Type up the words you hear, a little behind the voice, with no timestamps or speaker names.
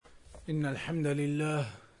إن الحمد لله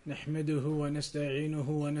نحمده ونستعينه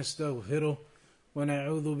ونستغفره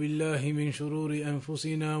ونعوذ بالله من شرور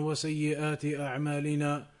أنفسنا وسيئات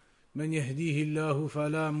أعمالنا من يهديه الله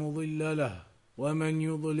فلا مضل له ومن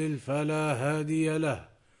يضلل فلا هادي له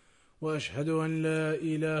وأشهد أن لا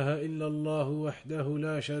إله إلا الله وحده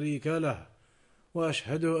لا شريك له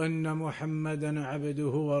وأشهد أن محمدا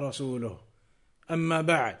عبده ورسوله أما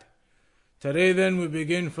بعد. Today then we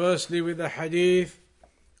begin firstly with the hadith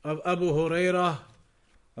of Abu Hurairah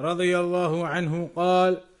رضي الله عنه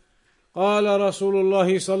قال قال رسول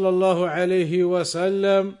الله صلى الله عليه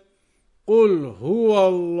وسلم قل هو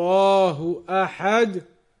الله أحد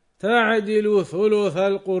تعدل ثلث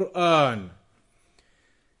القرآن.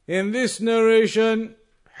 In this narration,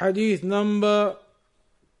 hadith number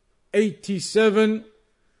 87,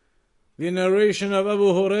 the narration of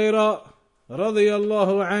Abu Hurairah رضي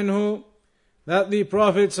الله عنه, that the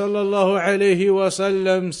Prophet sallallahu alayhi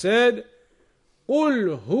wasallam said,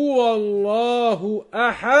 قُلْ هُوَ اللَّهُ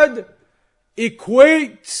أَحَدٌ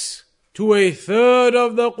equates to a third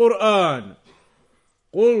of the Quran.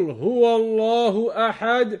 قُلْ هُوَ اللَّهُ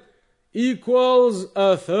أَحَدٌ equals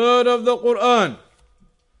a third of the Quran.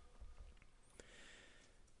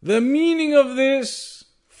 The meaning of this,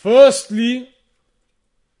 firstly,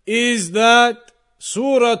 is that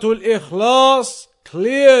Surah Al-Ikhlas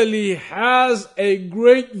clearly has a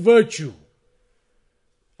great virtue.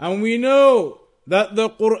 And we know that the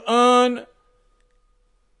Quran,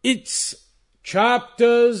 its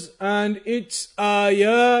chapters and its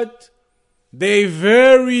ayat, they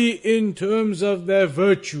vary in terms of their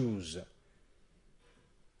virtues.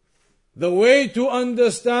 The way to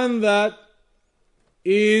understand that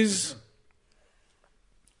is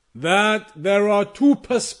that there are two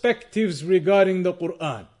perspectives regarding the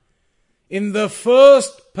Quran. In the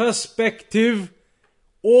first perspective,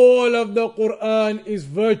 all of the Quran is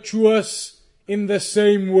virtuous in the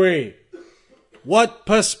same way. What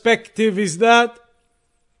perspective is that?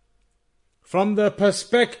 From the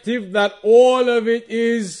perspective that all of it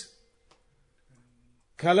is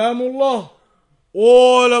Kalamullah.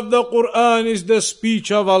 All of the Quran is the speech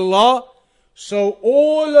of Allah. So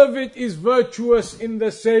all of it is virtuous in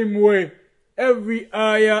the same way. Every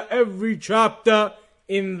ayah, every chapter,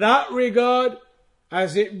 in that regard,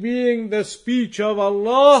 as it being the speech of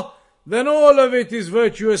Allah, then all of it is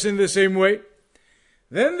virtuous in the same way.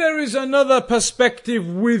 Then there is another perspective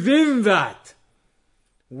within that.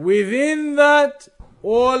 Within that,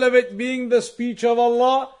 all of it being the speech of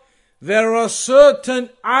Allah, there are certain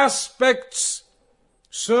aspects,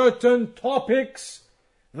 certain topics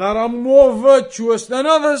that are more virtuous than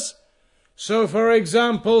others. So for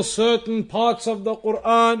example, certain parts of the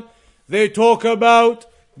Quran, they talk about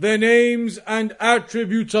the names and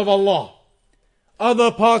attributes of Allah.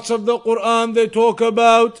 Other parts of the Quran, they talk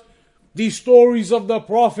about the stories of the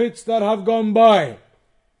prophets that have gone by.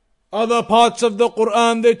 Other parts of the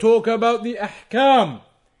Quran, they talk about the ahkam,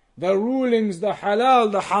 the rulings, the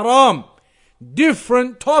halal, the haram.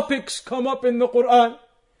 Different topics come up in the Quran.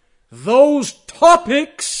 Those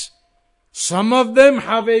topics, some of them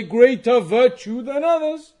have a greater virtue than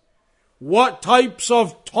others. What types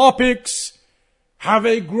of topics have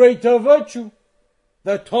a greater virtue?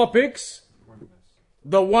 The topics,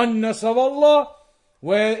 the oneness of Allah,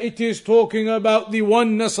 where it is talking about the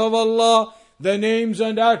oneness of Allah, the names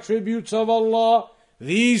and attributes of Allah.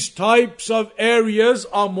 These types of areas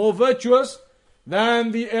are more virtuous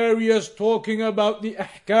than the areas talking about the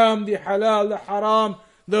ahkam, the halal, the haram,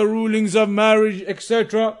 the rulings of marriage,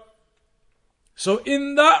 etc. So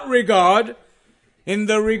in that regard, in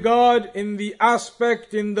the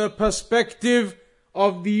aspect, in the perspective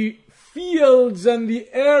of the fields and the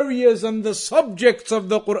areas and the subjects of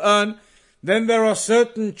the Quran, then there are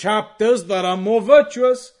certain chapters that are more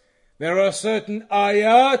virtuous. There are certain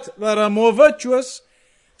ayat that are more virtuous.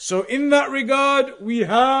 So in that regard, we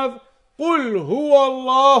have قُلْ هُوَ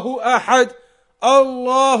اللَّهُ أَحَدٌ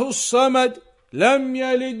اللَّهُ الصَّمَدُ لَمْ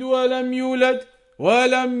يَلِدْ وَلَمْ يُولَدْ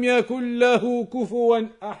وَلَمْ يَكُنْ لَهُ كُفُوًا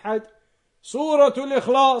أَحَدٌ. Surah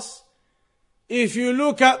Al-Ikhlas. If you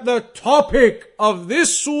look at the topic of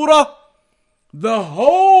this surah, the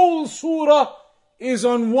whole surah is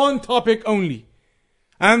on one topic only.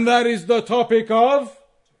 And that is the topic of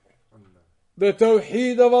the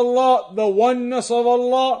Tawheed of Allah, the oneness of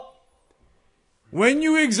Allah. When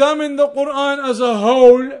you examine the Quran as a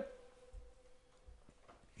whole,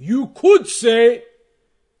 you could say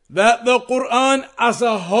that the Quran as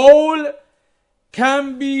a whole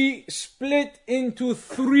can be split into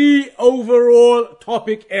three overall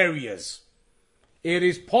topic areas. It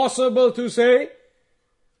is possible to say,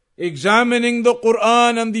 examining the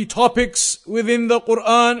Quran and the topics within the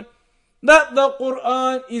Quran, that the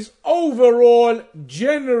Quran is overall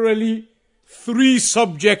generally three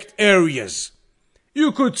subject areas.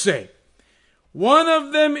 You could say one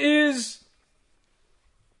of them is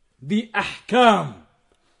the ahkam,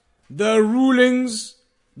 the rulings,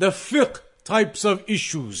 the fiqh types of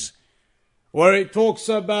issues, where it talks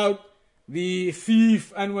about the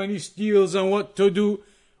thief and when he steals and what to do,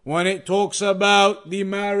 when it talks about the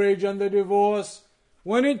marriage and the divorce,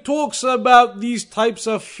 when it talks about these types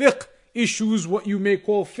of fiqh issues, what you may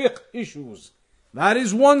call fiqh issues. That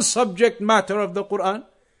is one subject matter of the Quran.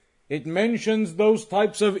 It mentions those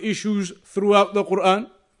types of issues throughout the Quran.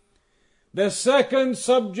 The second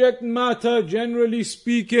subject matter, generally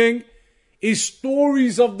speaking, is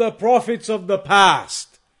stories of the prophets of the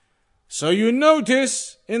past. So you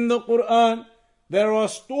notice in the Quran, there are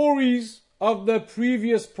stories of the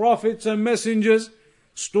previous prophets and messengers,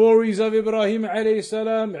 stories of Ibrahim alayhi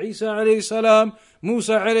salam, Isa alayhi salam,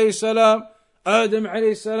 Musa alayhi salam, Adam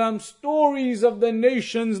alayhi salam, stories of the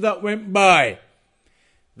nations that went by.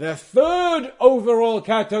 The third overall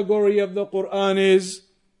category of the Quran is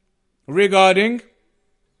regarding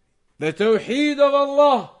the Tawheed of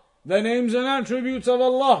Allah, the names and attributes of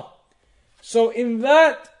Allah. So in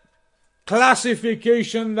that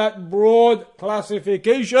classification, that broad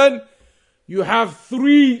classification, you have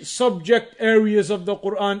three subject areas of the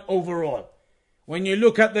Quran overall. When you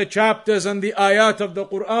look at the chapters and the ayat of the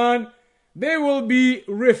Quran, they will be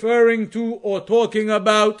referring to or talking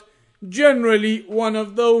about generally one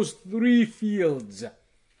of those three fields.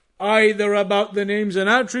 Either about the names and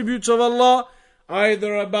attributes of Allah,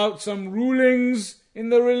 either about some rulings in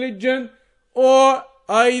the religion, or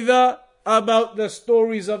either about the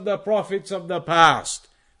stories of the prophets of the past.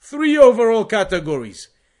 Three overall categories.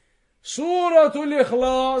 Surah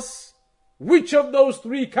Al-Ikhlas, which of those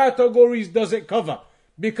three categories does it cover?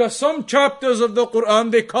 Because some chapters of the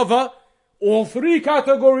Quran, they cover all three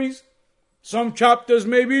categories. Some chapters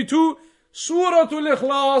may be two. Surah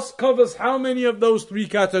Al-Ikhlas covers how many of those three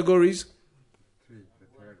categories?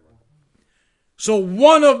 So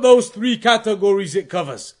one of those three categories it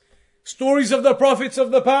covers. Stories of the prophets of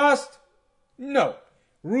the past? No.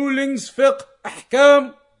 Rulings, fiqh,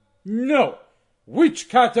 ahkam? No. Which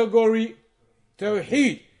category?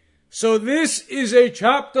 Tawheed. So this is a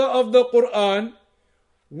chapter of the Quran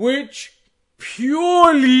which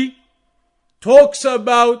purely talks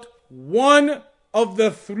about one of the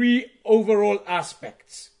three overall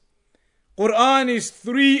aspects. Quran is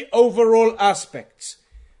three overall aspects.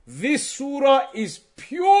 This surah is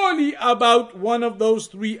purely about one of those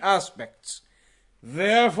three aspects.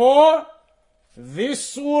 Therefore, this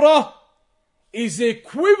surah is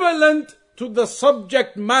equivalent to the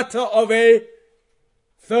subject matter of a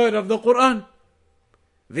third of the Quran.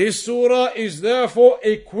 This surah is therefore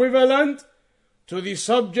equivalent to the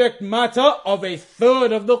subject matter of a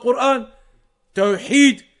third of the Quran.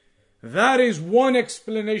 Tawheed. That is one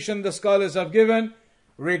explanation the scholars have given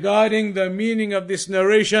regarding the meaning of this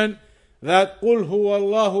narration, that Qul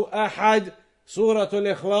huwallahu ahad, Surah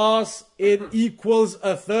Al-Ikhlas, it equals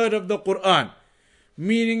a third of the Quran.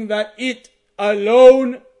 Meaning that it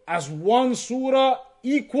alone as one surah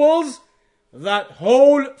equals that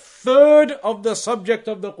whole third of the subject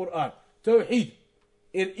of the Quran. Tawheed.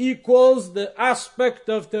 It equals the aspect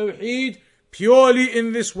of Tawheed purely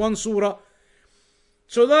in this one surah.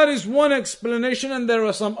 So that is one explanation, and there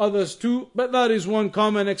are some others too, but that is one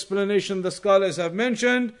common explanation the scholars have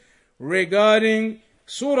mentioned regarding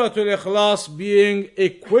Surah Al-Ikhlas being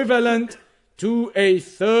equivalent to a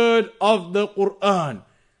third of the Quran.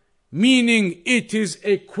 Meaning it is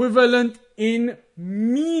equivalent in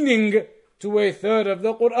meaning to a third of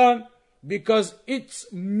the Quran, because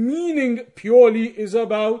its meaning purely is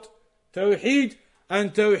about Tawheed,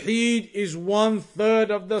 and Tawheed is one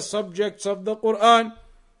third of the subjects of the Quran.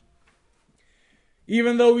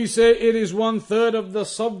 Even though we say it is one third of the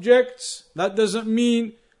subjects, that doesn't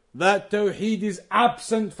mean that Tawheed is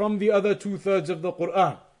absent from the other 2/3 of the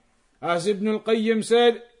Quran. As Ibn al-Qayyim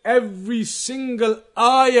said, every single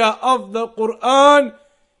ayah of the Quran,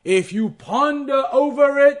 if you ponder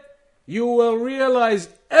over it, you will realize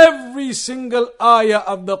every single ayah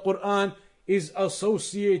of the Quran is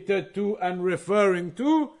associated to and referring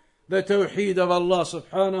to the Tawheed of Allah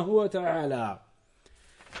subhanahu wa ta'ala.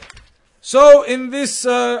 So in this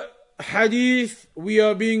hadith, we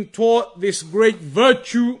are being taught this great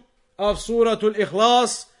virtue of Surah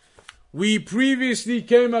Al-Ikhlas. We previously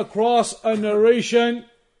came across a narration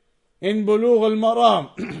in Bulugh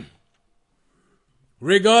al-Maram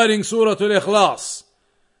regarding Surah Al-Ikhlas.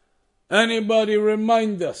 Anybody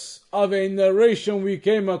remind us of a narration we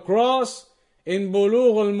came across in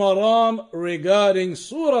Bulugh al-Maram regarding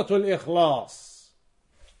Surah Al-Ikhlas.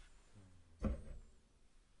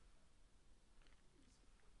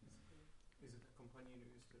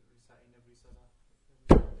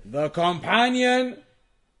 The companion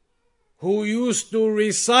who used to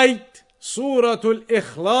recite Surah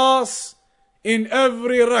Al-Ikhlas in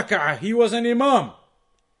every rak'ah. He was an imam.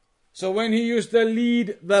 So when he used to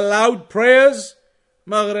lead the loud prayers,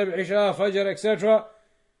 Maghrib, Isha, Fajr, etc.,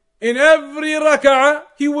 in every rak'ah,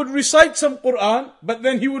 he would recite some Quran, but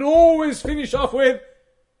then he would always finish off with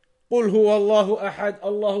Qul huwa Allahu ahad,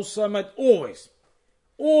 Allahu samad, always.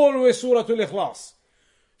 Always Surah Al-Ikhlas.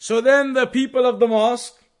 So then the people of the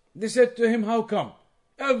mosque, they said to him, how come?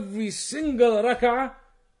 Every single rak'ah,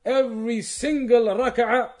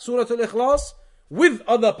 Surah Al-Ikhlas, with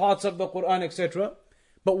other parts of the Quran, etc.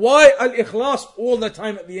 But why Al-Ikhlas all the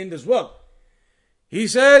time at the end as well? He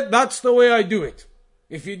said, that's the way I do it.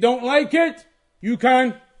 If you don't like it, you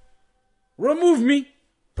can remove me.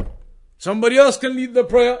 Somebody else can lead the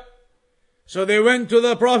prayer. So they went to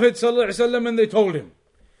the Prophet ﷺ and they told him.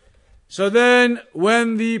 So then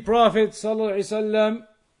when the Prophet ﷺ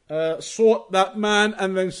sought that man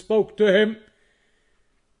and then spoke to him,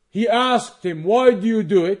 he asked him, why do you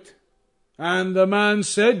do it? And the man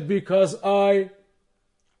said, because I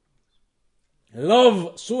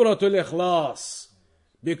love Surah Al-Ikhlas,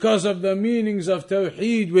 because of the meanings of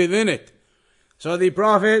Tawheed within it. So the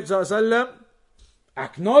Prophet ﷺ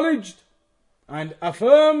acknowledged and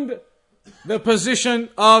affirmed the position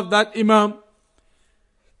of that Imam,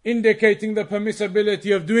 indicating the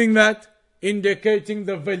permissibility of doing that, indicating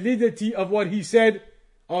the validity of what he said,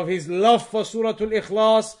 of his love for Surah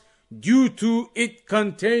Al-Ikhlas, due to it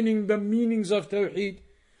containing the meanings of Tawheed.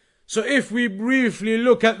 So if we briefly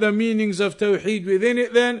look at the meanings of Tawheed within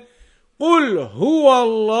it then, قُلْ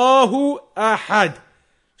هُوَ اللَّهُ أَحَدٌ.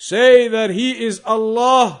 Say that He is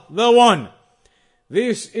Allah the One.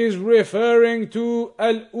 This is referring to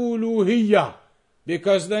Al-Uluhiyyah,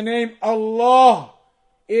 because the name Allah,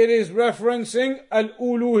 it is referencing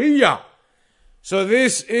Al-Uluhiyyah. So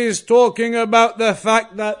this is talking about the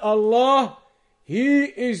fact that Allah, He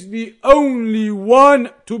is the only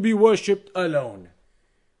one to be worshipped alone.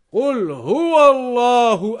 قُلْ هُوَ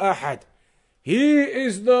اللَّهُ أَحَدٌ. He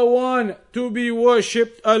is the one to be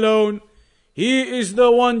worshipped alone. He is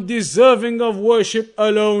the one deserving of worship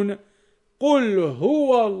alone. قُلْ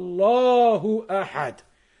هُوَ اللَّهُ أَحَدٌ.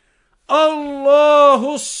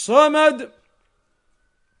 Allahu Samad.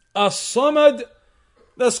 As-Samad,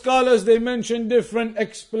 the scholars, they mention different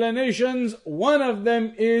explanations. One of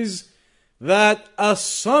them is that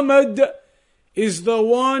As-Samad is the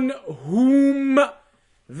one whom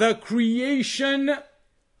the creation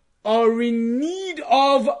are in need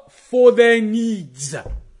of for their needs.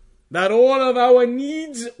 That all of our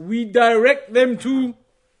needs, we direct them to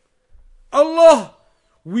Allah.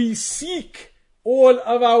 We seek all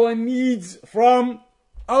of our needs from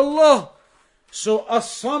Allah. So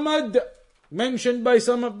As-Samad, mentioned by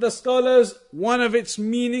some of the scholars, one of its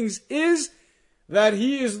meanings is that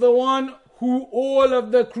He is the one who all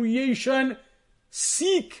of the creation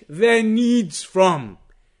seek their needs from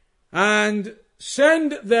and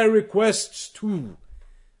send their requests to.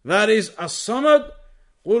 That is As-Samad.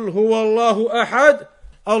 قُلْ هُوَ اللَّهُ أَحَدٌ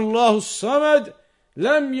Allahu Samad.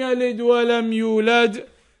 لَمْ يَلِدْ وَلَمْ يُولَدْ.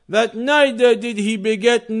 That neither did He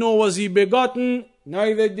beget nor was He begotten,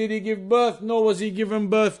 neither did He give birth nor was He given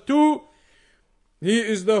birth to. He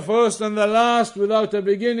is the first and the last, without a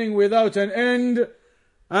beginning, without an end,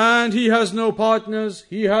 and He has no partners,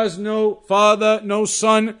 He has no father, no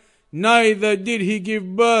son, neither did He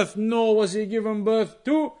give birth nor was He given birth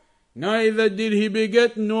to, neither did He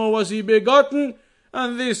beget nor was He begotten.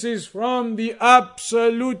 And this is from the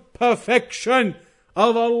absolute perfection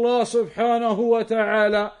of Allah subhanahu wa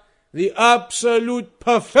ta'ala, the absolute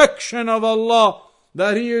perfection of Allah,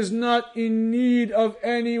 that He is not in need of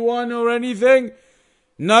anyone or anything,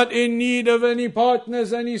 not in need of any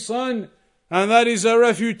partners, any son. And that is a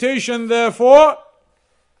refutation, therefore.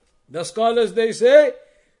 The scholars, they say,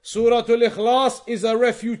 Surah Al-Ikhlas is a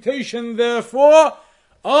refutation, therefore,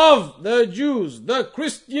 of the Jews, the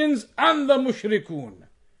Christians, and the Mushrikun.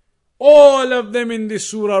 All of them in this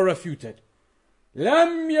surah refuted.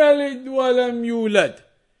 Lam yalid wa lam yulad.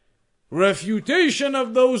 Refutation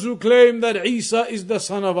of those who claim that Isa is the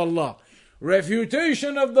son of Allah.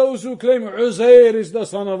 Refutation of those who claim Uzair is the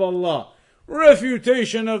son of Allah.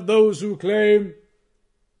 Refutation of those who claim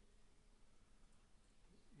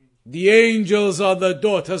the angels are the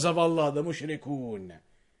daughters of Allah, the Mushrikun.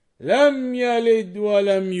 Lam yalid wa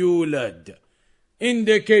lam yulad.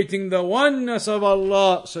 Indicating the oneness of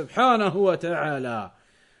Allah subhanahu wa ta'ala.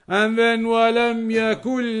 And then وَلَمْ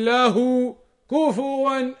يَكُنْ لَهُ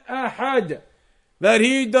كُفُوًا أَحَدٍ. That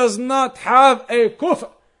he does not have a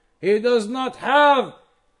kufr. He does not have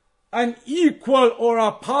an equal or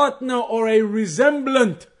a partner or a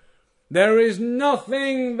resemblant. There is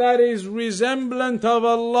nothing that is resemblant of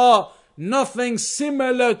Allah. Nothing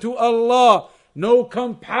similar to Allah. No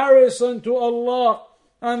comparison to Allah.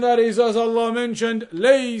 And that is, as Allah mentioned,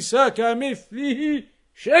 لَيْسَ كَمِثْلِهِ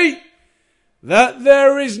شَيْءٍ. That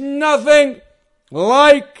there is nothing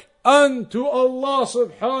like unto Allah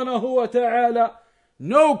subhanahu wa ta'ala.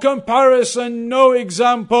 No comparison, no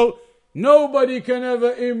example. Nobody can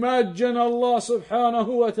ever imagine Allah subhanahu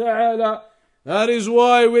wa ta'ala. That is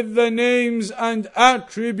why with the names and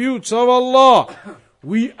attributes of Allah,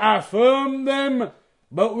 we affirm them,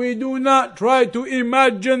 but we do not try to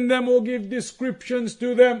imagine them or give descriptions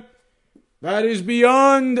to them. That is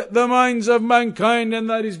beyond the minds of mankind, and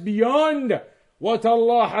that is beyond what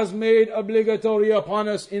Allah has made obligatory upon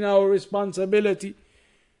us in our responsibility.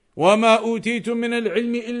 وَمَا أُوتِيتُم مِّنَ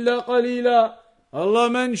الْعِلْمِ إِلَّا قَلِيلًا. Allah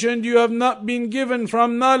mentioned, you have not been given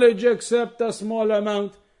from knowledge except a small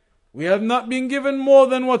amount. We have not been given more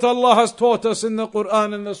than what Allah has taught us in the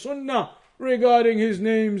Quran and the Sunnah regarding His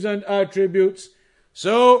names and attributes.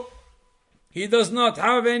 So, He does not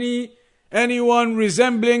have anyone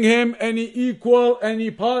resembling Him, any equal,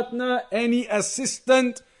 any partner, any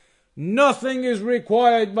assistant. Nothing is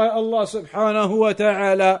required by Allah subhanahu wa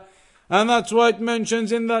ta'ala. And that's why it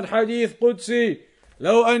mentions in that hadith Qudsi,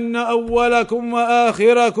 لو أن أولكم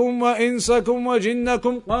وآخركم وإنسكم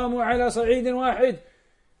وجنكم قاموا على صعيد واحد.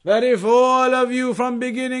 That if all of you from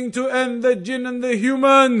beginning to end, the jinn and the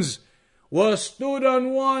humans, were stood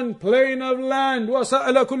on one plane of land,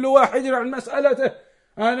 وسأل كل واحد عن مسألته,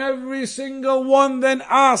 and every single one then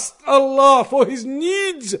asked Allah for his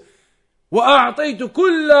needs, وأعطيت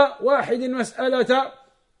كل واحد مسألته.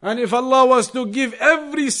 And if Allah was to give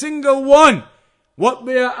every single one what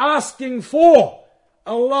they are asking for,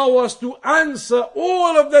 Allah was to answer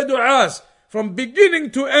all of the du'as from beginning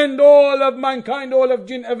to end. All of mankind, all of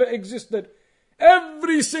jinn ever existed,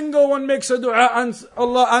 every single one makes a dua, and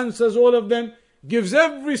Allah answers all of them, gives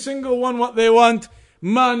every single one what they want.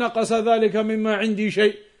 ما نقص ذلك مما عندي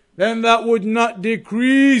شيء. Then that would not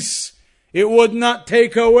decrease, it would not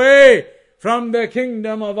take away from the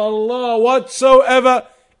kingdom of Allah whatsoever.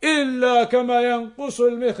 إلا كما ينقص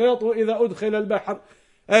المخيط إذا أدخل البحر.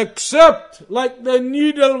 Except like the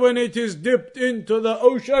needle when it is dipped into the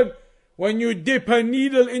ocean. When you dip a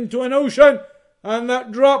needle into an ocean and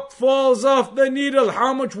that drop falls off the needle,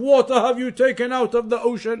 how much water have you taken out of the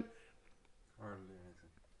ocean?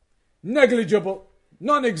 Negligible,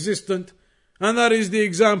 non-existent. And that is the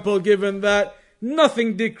example given, that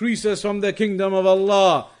nothing decreases from the kingdom of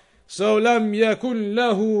Allah. So لم يكن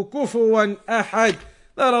له كفوا أحد.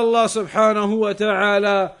 That Allah subhanahu wa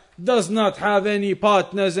ta'ala does not have any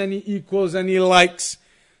partners, any equals, any likes.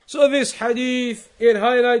 So this hadith, it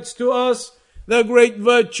highlights to us the great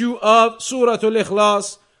virtue of Surah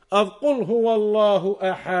Al-Ikhlas, of قُلْ هُوَ اللَّهُ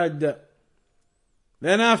أَحَدٍ.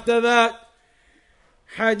 Then after that,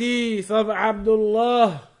 hadith of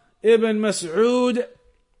Abdullah ibn Mas'ud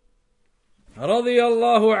رضي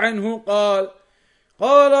الله عنه قال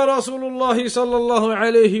قال رسول الله صلى الله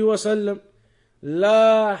عليه وسلم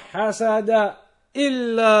لا حسد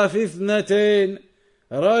إلا في اثنتين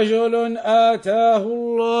رجل آتاه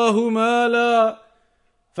الله مالا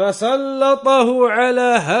فسلطه على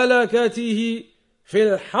هلكته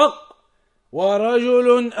في الحق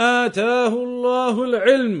ورجل آتاه الله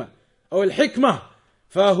العلم أو الحكمة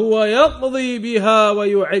فهو يقضي بها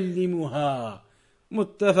ويعلمها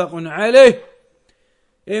متفق عليه.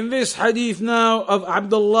 In this hadith now of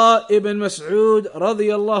Abdullah ibn Mas'ud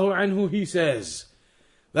radiyallahu anhu, he says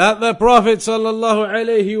that the Prophet sallallahu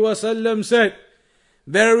alayhi wasallam said,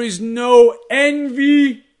 there is no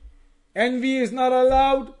envy. Envy is not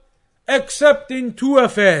allowed except in two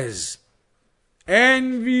affairs.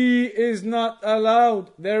 Envy is not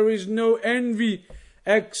allowed. There is no envy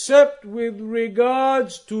except with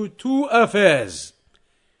regards to two affairs.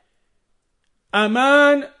 A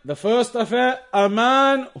man, the first affair, a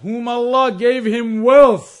man whom Allah gave him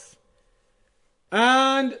wealth,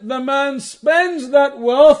 and the man spends that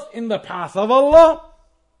wealth in the path of Allah.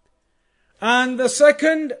 And the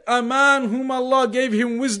second, a man whom Allah gave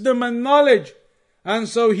him wisdom and knowledge, and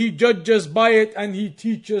so he judges by it and he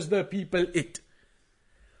teaches the people it.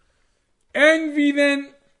 Envy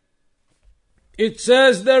then, it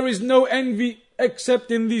says there is no envy except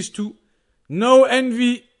in these two. No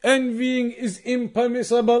envy. Envying is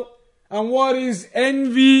impermissible. And what is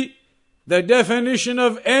envy? The definition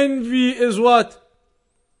of envy is what?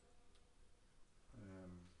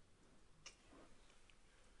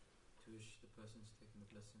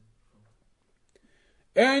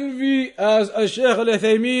 Envy, as Shaykh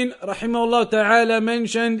Al-Uthaymeen rahimahullah ta'ala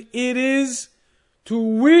mentioned, it is to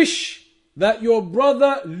wish that your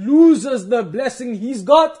brother loses the blessing he's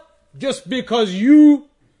got just because you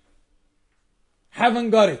haven't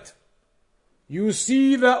got it. You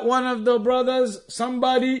see that one of the brothers,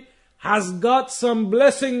 somebody has got some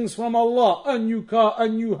blessings from Allah, a new car, a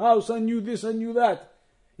new house, a new this, a new that.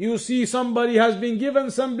 You see somebody has been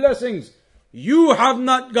given some blessings. You have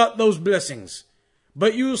not got those blessings.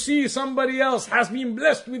 But you see somebody else has been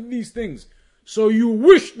blessed with these things. So you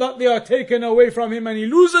wish that they are taken away from him and he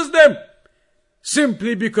loses them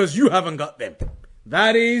simply because you haven't got them.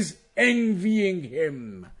 That is envying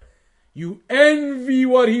him. You envy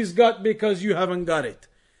what he's got because you haven't got it.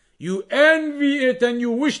 You envy it and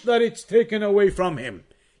you wish that it's taken away from him.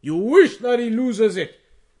 You wish that he loses it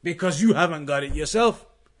because you haven't got it yourself.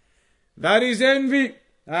 That is envy.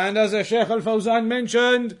 And as Shaykh Al-Fawzan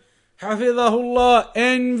mentioned, Hafidhahullah,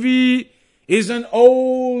 envy is an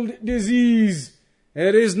old disease.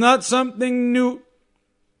 It is not something new.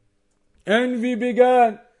 Envy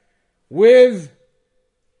began with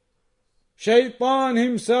Shaitan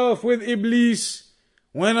himself, with Iblis,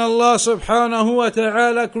 when Allah subhanahu wa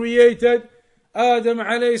ta'ala created Adam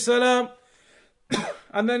alayhi salam.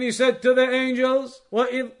 And then he said to the angels,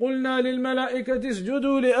 وَإِذْ قُلْنَا لِلْمَلَائِكَةِ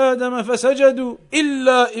اسْجُدُوا لِآدَمَ فَسَجَدُوا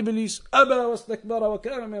إِلَّا إِبْلِيسَ أَبَى وَاسْتَكْبَرَ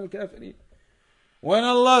وَكَانَ مِنَ الْكَافِرِينَ. When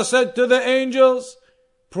Allah said to the angels,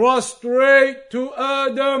 prostrate to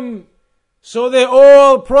Adam, so they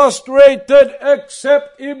all prostrated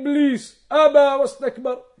except Iblis. أَبَى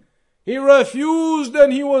وَاسْتَكْبَرَ. He refused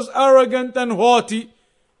and he was arrogant and haughty,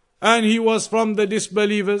 and he was from the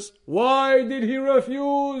disbelievers. Why did he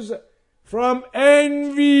refuse? From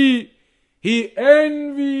envy. He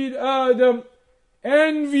envied Adam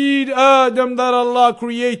that Allah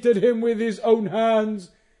created him with his own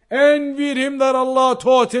hands, envied him that Allah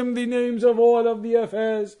taught him the names of all of the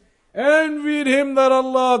affairs, envied him that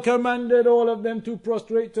Allah commanded all of them to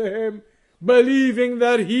prostrate to him, believing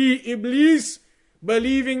that he, Iblis,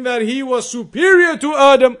 believing that he was superior to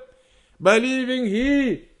Adam, believing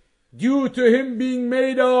he, due to him being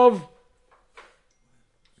made of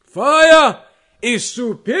fire, is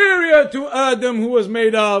superior to Adam, who was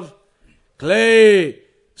made of clay.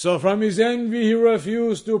 So from his envy he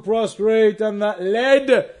refused to prostrate, and that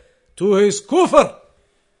led to his kufr.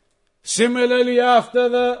 Similarly, after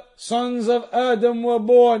the sons of Adam were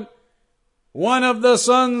born, one of the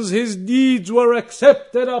sons, his deeds were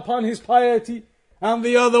accepted upon his piety, and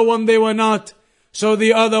the other one they were not. So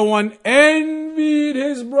the other one envied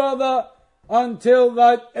his brother, until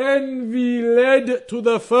that envy led to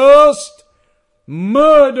the first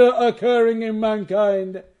murder occurring in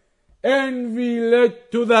mankind. Envy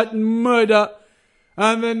led to that murder.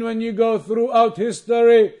 And then when you go throughout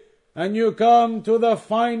history and you come to the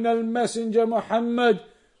final messenger Muhammad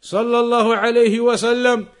sallallahu alayhi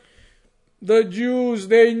wasallam, the Jews,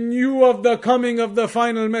 they knew of the coming of the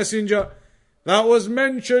final messenger. That was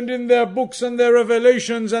mentioned in their books and their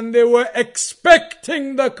revelations, and they were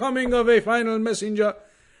expecting the coming of a final messenger.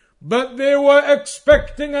 But they were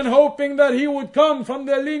expecting and hoping that he would come from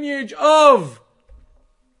the lineage of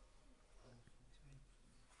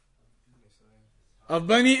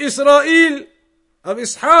Bani Israel, of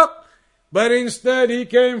Ishaq. But instead he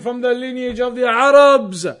came from the lineage of the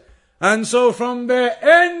Arabs. And so from their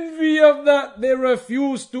envy of that, they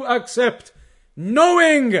refused to accept,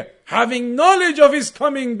 having knowledge of his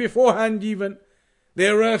coming beforehand even. They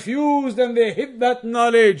refused and they hid that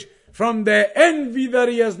knowledge from their envy that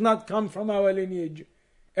he has not come from our lineage.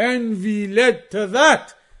 Envy led to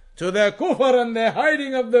that, to their kufr and their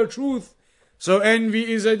hiding of the truth. So envy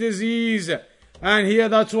is a disease. And here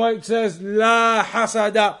that's why it says, La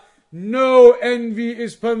hasada. No envy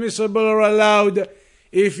is permissible or allowed.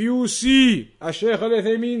 If you see, as Shaykh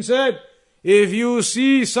Al-Uthaymeen said, if you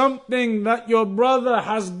see something that your brother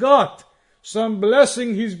has got, some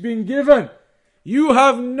blessing he's been given, you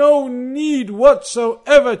have no need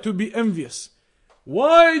whatsoever to be envious.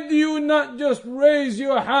 Why do you not just raise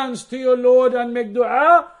your hands to your Lord and make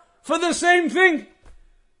dua for the same thing?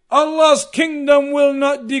 Allah's kingdom will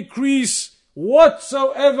not decrease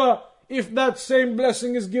whatsoever if that same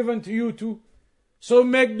blessing is given to you too. So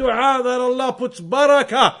make dua that Allah puts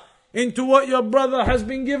barakah into what your brother has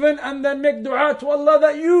been given, and then make dua to Allah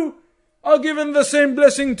that you are given the same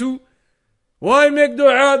blessing too. Why make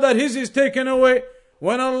dua that his is taken away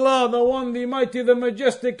when Allah, the one, the mighty, the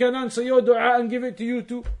majestic, can answer your dua and give it to you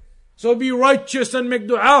too? So be righteous and make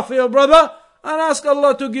dua for your brother and ask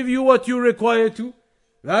Allah to give you what you require to.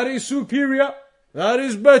 That is superior. That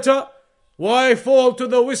is better. Why fall to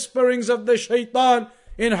the whisperings of the shaitan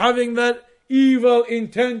in having that evil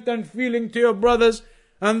intent and feeling to your brothers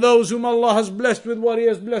and those whom Allah has blessed with what He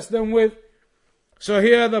has blessed them with. So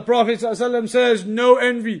here the Prophet ﷺ says, no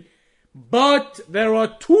envy. But there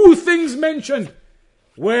are two things mentioned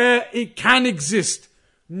where it can exist.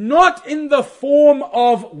 Not in the form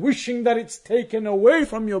of wishing that it's taken away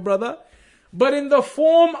from your brother, but in the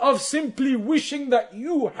form of simply wishing that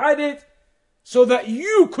you had it so that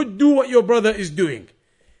you could do what your brother is doing.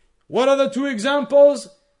 What are the two examples?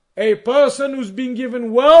 A person who's been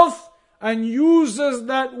given wealth and uses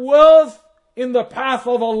that wealth in the path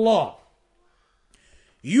of Allah.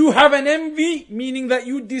 You have an envy, meaning that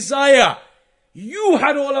you desire you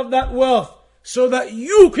had all of that wealth so that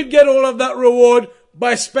you could get all of that reward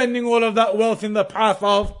by spending all of that wealth in the path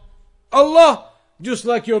of Allah, just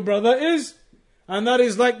like your brother is. And that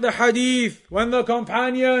is like the hadith when the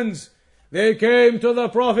companions, they came to the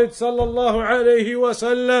Prophet sallallahu alaihi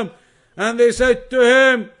wasallam and they said to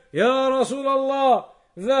him, Ya Rasulullah,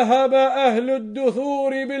 ذهب أهل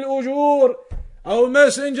الدثور بالأجور. O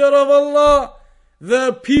Messenger of Allah,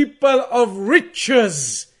 the people of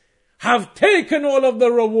riches have taken all of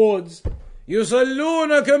the rewards.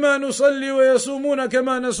 يصلون كما نصلي ويصومون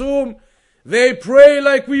كما نصوم. They pray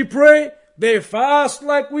like we pray, they fast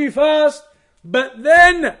like we fast, but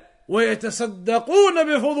then ويتصدقون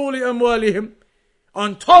بفضول أموالهم.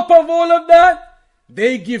 On top of all of that,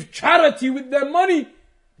 they give charity with their money,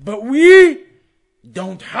 but we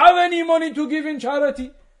don't have any money to give in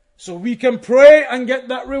charity. So we can pray and get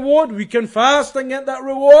that reward, we can fast and get that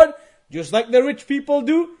reward, just like the rich people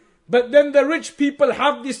do. But then the rich people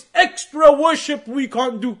have this extra worship we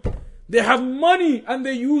can't do. They have money and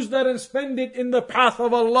they use that and spend it in the path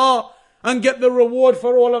of Allah and get the reward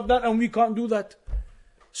for all of that, and we can't do that.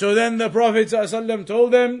 So then the Prophet ﷺ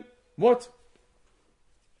told them, what?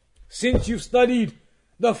 Since you've studied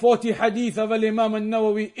the 40 hadith of Imam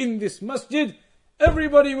al-Nawawi in this masjid,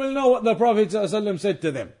 everybody will know what the Prophet ﷺ said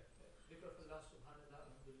to them.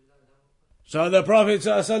 So the Prophet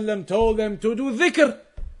ﷺ told them to do dhikr.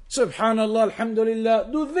 Subhanallah, alhamdulillah,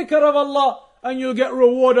 do dhikr of Allah and you'll get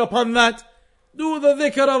reward upon that. Do the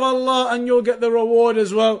dhikr of Allah and you'll get the reward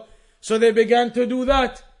as well. So they began to do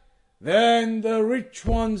that. Then the rich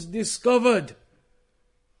ones discovered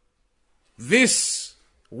this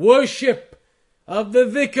worship of the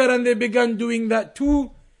dhikr and they began doing that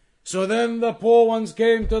too. So then the poor ones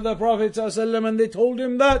came to the Prophet ﷺ and they told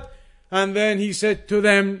him that. And then he said to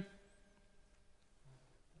them,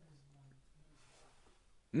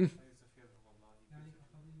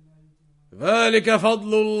 ذلك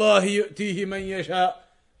فضل الله يؤتيه من يشاء.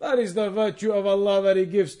 That is the virtue of Allah that He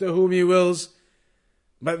gives to whom He wills.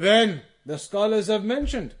 But then the scholars have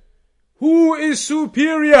mentioned, who is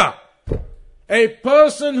superior? A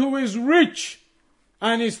person who is rich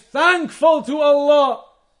and is thankful to Allah.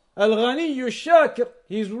 Al-Ghaniyu Shakir.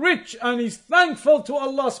 He's rich and he's thankful to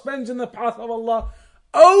Allah, spends in the path of Allah.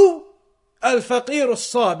 Or Al-Faqir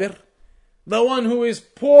al-Sabir, the one who is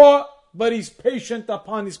poor but is patient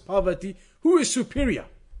upon his poverty. Who is superior?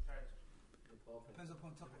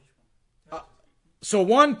 So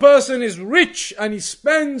one person is rich and he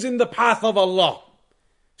spends in the path of Allah.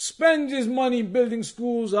 Spends his money building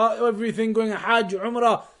schools, everything, going Hajj,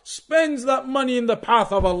 Umrah. Spends that money in the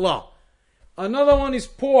path of Allah. Another one is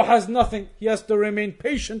poor, has nothing. He has to remain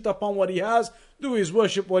patient upon what he has, do his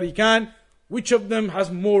worship what he can. Which of them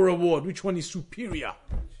has more reward? Which one is superior?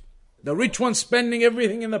 The rich one spending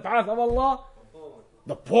everything in the path of Allah?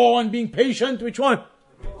 The poor one being patient? Which one?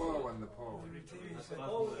 The poor one.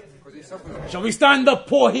 Shall we stand the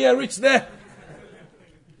poor here, rich there?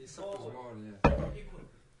 He suffers more, yeah.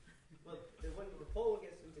 Well, the poor one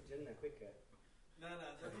gets into Jannah quicker.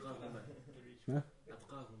 Huh?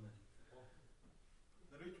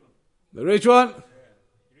 The rich one? The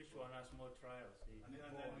rich one has more trials. And then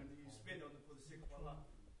you spend on for the sake of Allah.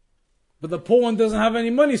 But the poor one doesn't have any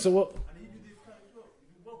money, so what?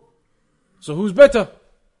 So who's better?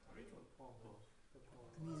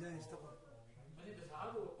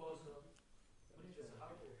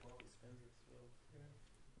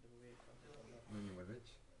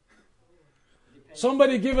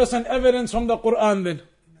 Somebody give us an evidence from the Quran then.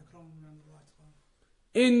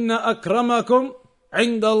 Inna akramakum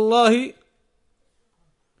inda Allahi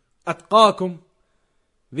atqakum.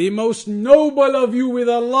 The most noble of you with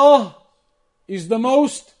Allah is the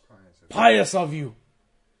most pious of you.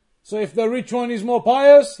 So if the rich one is more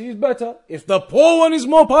pious, he's better. If the poor one is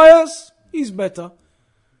more pious, he's better.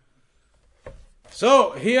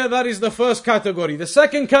 So here that is the first category. The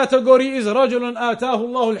second category is رَجُلٌ آتَاهُ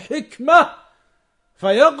اللَّهُ الْحِكْمَةِ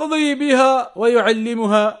فَيَقْضِي بِهَا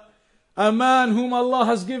وَيُعَلِّمُهَا. A man whom Allah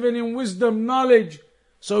has given him wisdom, knowledge,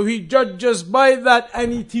 So he judges by that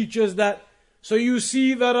and he teaches that. So you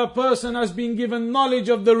see that a person has been given knowledge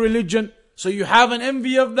of the religion. So you have an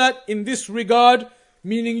envy of that in this regard,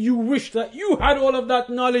 meaning you wish that you had all of that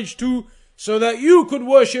knowledge too, so that you could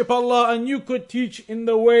worship Allah and you could teach in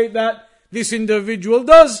the way that this individual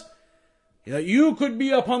does. That you could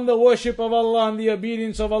be upon the worship of Allah and the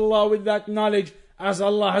obedience of Allah with that knowledge, as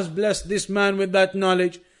Allah has blessed this man with that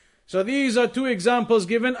knowledge. So these are two examples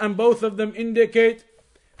given, and both of them indicate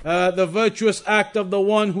the virtuous act of the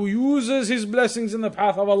one who uses his blessings in the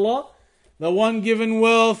path of Allah. The one given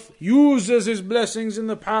wealth uses his blessings in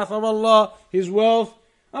the path of Allah, his wealth,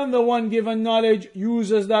 and the one given knowledge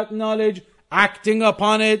uses that knowledge, acting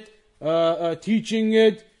upon it, teaching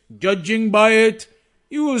it, judging by it,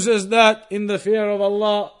 uses that in the fear of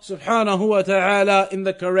Allah subhanahu wa ta'ala in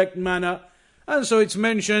the correct manner. And so it's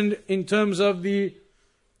mentioned in terms of the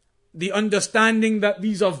understanding that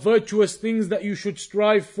these are virtuous things that you should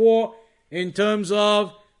strive for in terms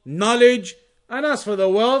of knowledge. And as for the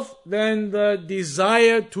wealth, then the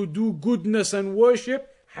desire to do goodness and worship,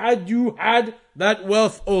 had you had that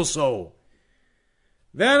wealth also.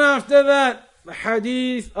 Then after that, the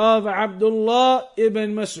hadith of Abdullah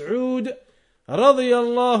ibn Mas'ud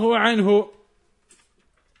radiyallahu anhu,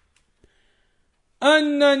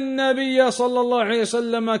 أن النبي صلى الله عليه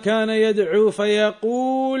وسلم كان يدعو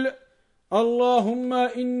فيقول اللهم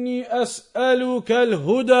إني أسألك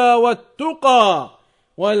الهدى والتقى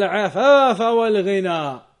والعفاف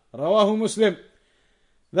والغنى. رواه Muslim.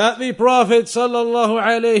 That the Prophet sallallahu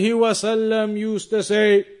alaihi wasallam used to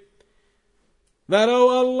say that, O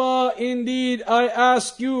Allah, indeed I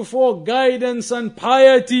ask you for guidance and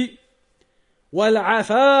piety,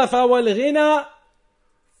 والعفاف والغنى,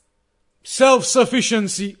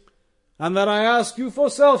 self-sufficiency, and that I ask you for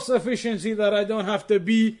self-sufficiency, that I don't have to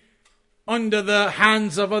be under the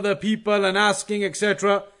hands of other people and asking,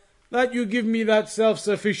 etc., that you give me that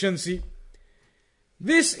self-sufficiency.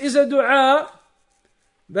 This is a dua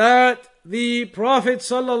that the Prophet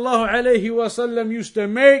sallallahu alaihi wasallam used to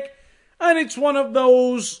make, and it's one of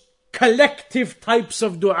those collective types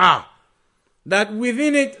of dua, that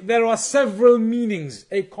within it there are several meanings,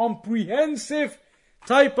 a comprehensive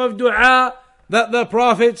type of dua that the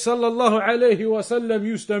Prophet sallallahu alaihi wasallam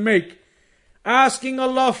used to make, asking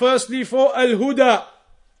Allah firstly for al-huda,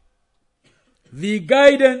 the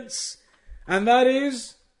guidance, and that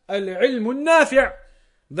is al-ilm al-nafi',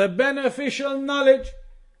 the beneficial knowledge.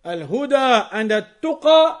 Al-huda and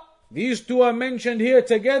al-tuqa, these two are mentioned here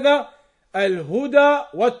together. Al-huda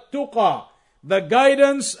wa-tuqa, the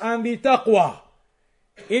guidance and the taqwa.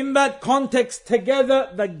 In that context together,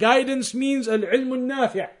 the guidance means al-ilm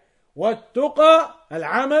al-nafi', wa-tuqa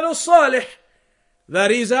al-amal al-salih.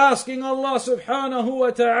 That is asking Allah subhanahu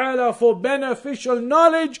wa ta'ala for beneficial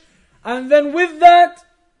knowledge, and then with that,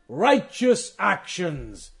 righteous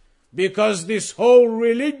actions. Because this whole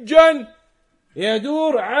religion,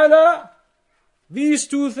 yadur ala, these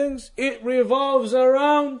two things, it revolves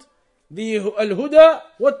around the al-huda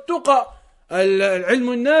wa-tuqa, al-ilm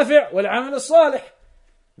al-nafi' wal-amal al-salih.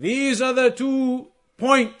 These are the 2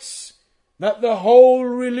 points that the whole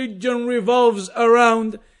religion revolves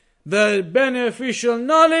around: the beneficial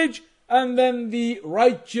knowledge and then the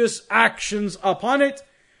righteous actions upon it.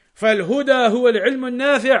 فالهدى هو العلم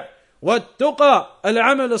النافع والتقى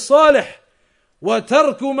العمل الصالح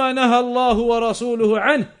وترك ما نهى الله ورسوله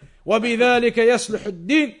عنه وبذلك يصلح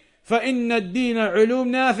الدين فإن الدين علوم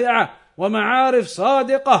نافعة ومعارف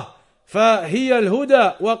صادقة فهي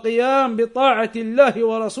الهدى وقيام بطاعة الله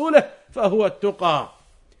ورسوله فهو التقى.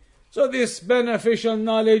 So this beneficial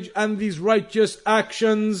knowledge and these righteous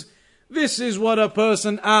actions, this is what a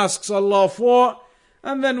person asks Allah for.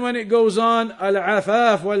 And then when it goes on,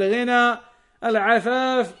 al-afaf wal-ghina,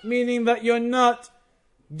 al-afaf meaning that you're not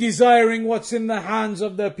desiring what's in the hands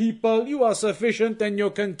of the people. You are sufficient and you're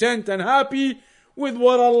content and happy with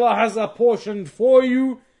what Allah has apportioned for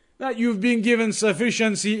you, that you've been given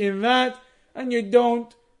sufficiency in that, and you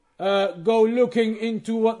don't go looking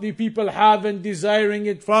into what the people have and desiring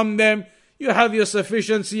it from them. You have your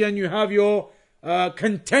sufficiency and you have your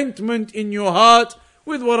contentment in your heart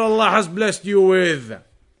with what Allah has blessed you with.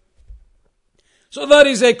 So that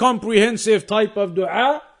is a comprehensive type of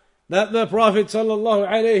dua that the Prophet sallallahu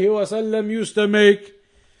alaihi wasallam used to make.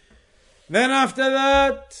 Then after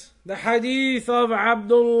that, the hadith of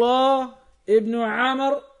Abdullah ibn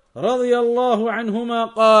Amr radiyallahu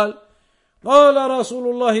anhuma قال قال رسول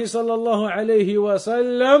الله صلى الله عليه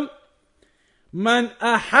وسلم من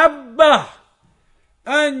أحب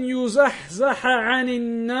أن يزحزح عن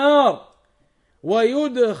النار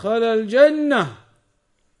ويدخل الجنة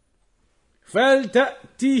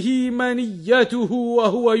فلتأته منيته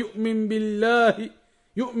وهو يؤمن بالله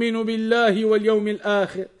واليوم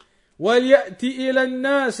الآخر وليأتي إلى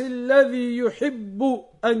الناس الذي يحب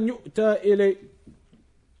أن يؤتى إليه.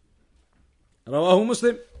 رواه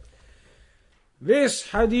Muslim.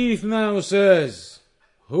 This hadith now says,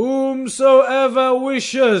 whomsoever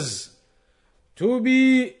wishes to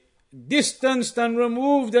be distanced and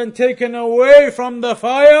removed and taken away from the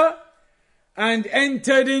fire and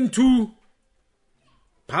entered into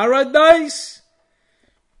paradise,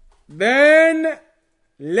 then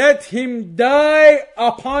let him die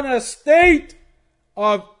upon a state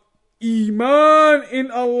of Iman in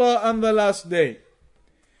Allah and the last day.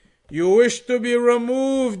 You wish to be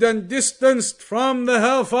removed and distanced from the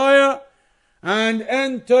hellfire and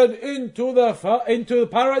entered into the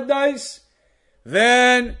paradise,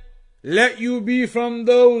 then let you be from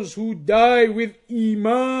those who die with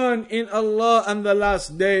Iman in Allah and the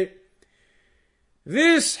last day.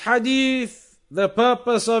 This hadith, the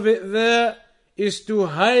purpose of it there is to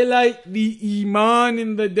highlight the Iman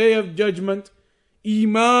in the Day of Judgment,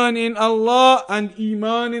 Iman in Allah and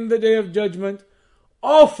Iman in the Day of Judgment.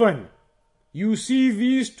 Often you see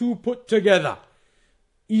these two put together.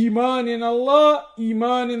 Iman in Allah,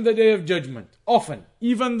 Iman in the Day of Judgment. Often.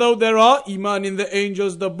 Even though there are Iman in the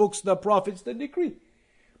angels, the books, the prophets, the decree.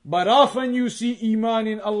 But often you see Iman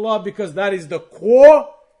in Allah because that is the core.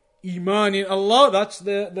 Iman in Allah, that's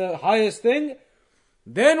the highest thing.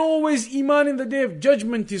 Then always Iman in the Day of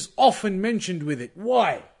Judgment is often mentioned with it.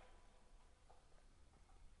 Why?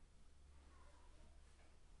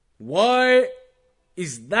 Why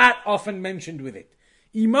is that often mentioned with it?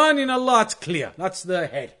 Iman in Allah, it's clear. That's the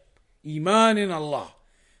head. Iman in Allah.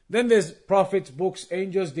 Then there's prophets, books,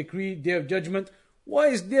 angels, decree, Day of Judgment. Why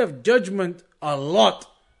is Day of Judgment a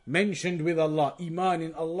lot mentioned with Allah? Iman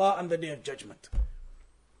in Allah and the Day of Judgment.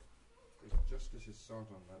 Justice is sought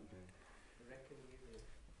on that day.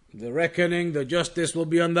 The reckoning, the justice will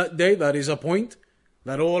be on that day. That is a point.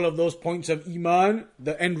 That all of those points of Iman,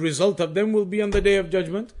 the end result of them will be on the Day of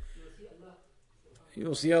Judgment.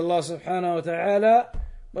 You'll see Allah subhanahu wa ta'ala.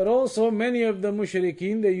 But also many of the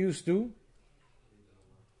mushrikeen, they used to.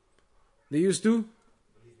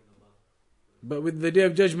 But with the Day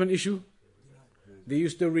of Judgment issue, they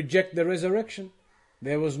used to reject the resurrection.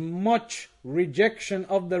 There was much rejection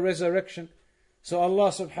of the resurrection. So Allah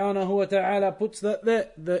subhanahu wa ta'ala puts that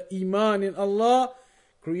there. The Iman in Allah,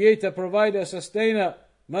 Creator, Provider, Sustainer,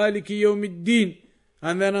 Maliki Yawmiddin.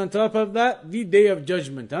 And then on top of that, the Day of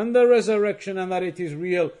Judgment and the resurrection, and that it is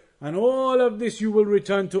real. And all of this you will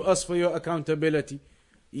return to us for your accountability.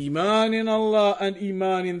 Iman in Allah and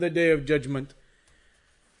Iman in the Day of Judgment.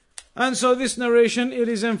 And so this narration, it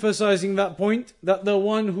is emphasizing that point, that the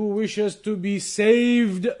one who wishes to be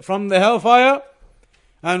saved from the hellfire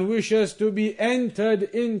and wishes to be entered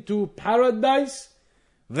into paradise,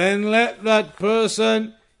 then let that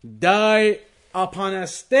person die upon a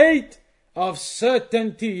state of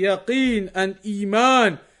certainty, yaqeen and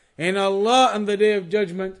Iman in Allah and the Day of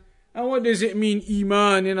Judgment. And what does it mean,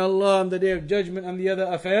 Iman in Allah and the Day of Judgment and the other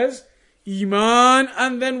affairs? Iman,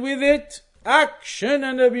 and then with it, action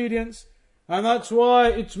and obedience. And that's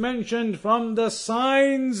why it's mentioned from the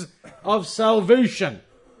signs of salvation.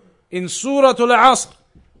 In Surah Al-Asr,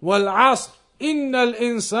 وَالْعَصْرِ إِنَّ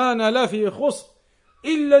الْإِنسَانَ لَفِي خُسْرٍ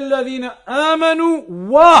إِلَّا الَّذِينَ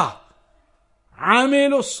آمَنُوا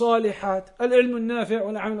وَعَمِلُوا الصَّالِحَاتِ الْعِلْمُ النَّافِعُ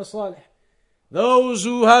وَالْعَمَلُ الصَّالِحِ. Those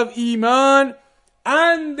who have Iman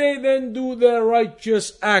and they then do their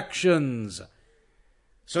righteous actions.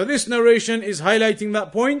 So this narration is highlighting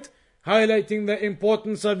that point, highlighting the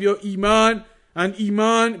importance of your Iman. And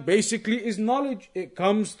Iman basically is knowledge. It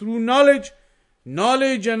comes through knowledge.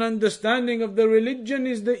 Knowledge and understanding of the religion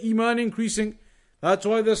is the Iman increasing. That's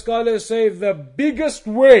why the scholars say the biggest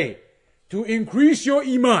way to increase your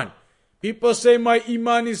Iman. People say my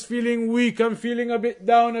Iman is feeling weak, I'm feeling a bit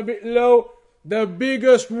down, a bit low. The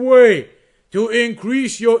biggest way to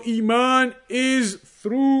increase your Iman is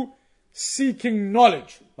through seeking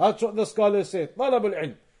knowledge. That's what the scholars say. طلب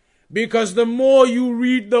العلم. Because the more you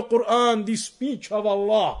read the Quran, the speech of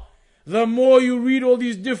Allah, the more you read all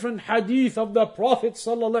these different hadith of the Prophet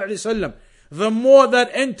sallallahu alaihi wasallam, the more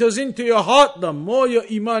that enters into your heart, the more your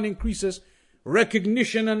Iman increases.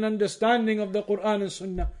 Recognition and understanding of the Quran and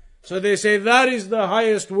Sunnah. So they say that is the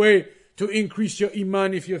highest way to increase your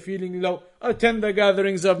Iman if you're feeling low. Attend the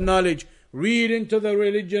gatherings of knowledge. Read into the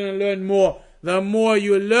religion and learn more. The more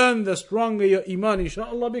you learn, the stronger your Iman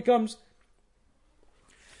inshaAllah becomes.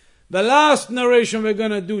 The last narration we're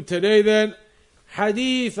going to do today then,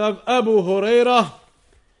 hadith of Abu Hurairah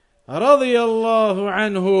رضي الله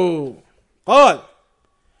عنه قال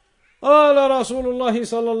قال رسول الله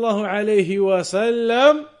صلى الله عليه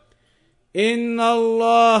وسلم إن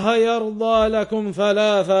الله يرضى لكم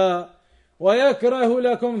ثلاثا ويكره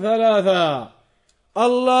لكم ثلاثا.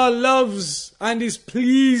 Allah loves and is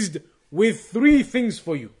pleased with three things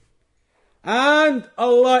for you. And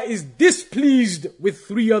Allah is displeased with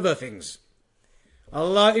three other things.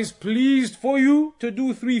 Allah is pleased for you to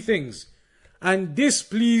do three things and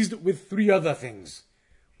displeased with three other things.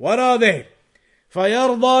 What are they?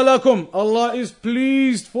 فَيَرْضَى لَكُمْ. Allah is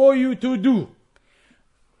pleased for you to do.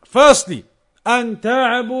 Firstly, أَن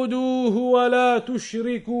تَعْبُدُوهُ وَلَا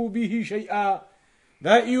تُشْرِكُوا بِهِ شَيْئًا.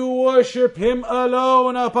 That you worship Him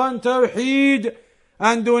alone upon Tawheed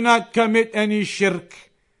and do not commit any shirk.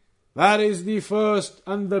 That is the first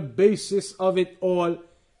and the basis of it all.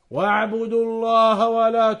 وَاعْبُدُوا اللَّهَ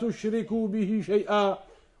وَلَا تُشْرِكُوا بِهِ شَيْئًا.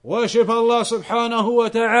 Worship Allah subhanahu wa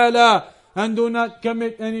ta'ala and do not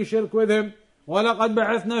commit any shirk with Him. وَلَقَدْ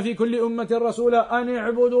بَعَثْنَا فِي كُلِّ أُمَّةٍ رَسُولًا أَنِ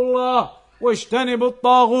اعْبُدُوا اللَّهَ وَاجْتَنِبُوا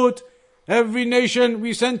الطَّاغُوتِ. Every nation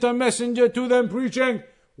we sent a messenger to them preaching,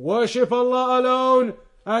 worship Allah alone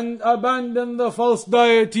and abandon the false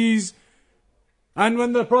deities. And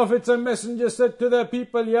when the prophets and messengers said to their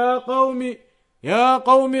people, يَا قَوْمِ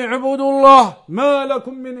اعْبُدُوا اللَّهَ مَا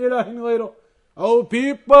لَكُمْ مِنْ إِلَهٍ غَيْرُهُ. O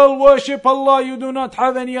people, worship Allah, you do not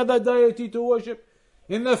have any other deity to worship.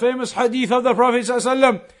 In the famous hadith of the Prophet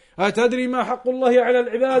ﷺ, أَتَدْرِي مَا حَقُّ اللَّهِ عَلَى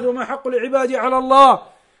الْعِبَادِ وَمَا حَقُّ الْعِبَادِ عَلَى اللَّهِ.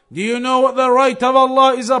 Do you know what the right of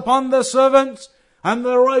Allah is upon the servants and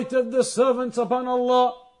the right of the servants upon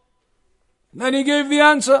Allah? Then he gave the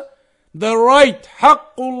answer. The right,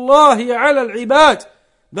 حَقُّ اللَّهِ عَلَى الْعِبَادِ.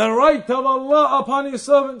 The right of Allah upon His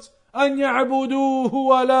servants. أَنْ يَعْبُدُوهُ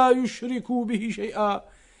وَلَا يُشْرِكُوا بِهِ شَيْئًا.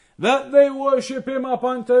 That they worship Him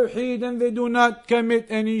upon Tawheed and they do not commit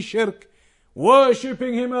any shirk.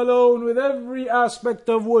 Worshipping Him alone with every aspect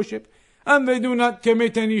of worship. And they do not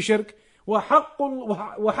commit any shirk. وحق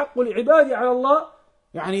العباد على الله,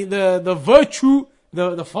 يعني the virtue,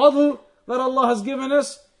 the fadl that Allah has given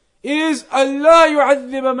us is ألا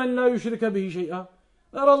يعذب من لا يشرك به شيئا.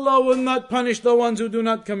 That Allah will not punish the ones who do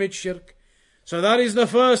not commit shirk. So that is the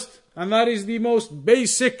first and that is the most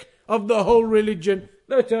basic of the whole religion,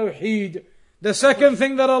 the Tawheed. The second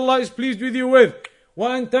thing that Allah is pleased with you with,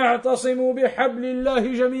 وأن تعتصموا بحبل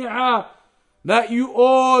الله جميعا. That you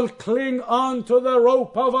all cling on to the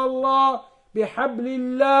rope of Allah. بحبل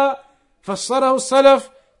الله. فسره السلف.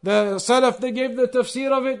 The Salaf, they gave the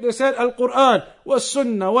tafsir of it. They said Al-Quran,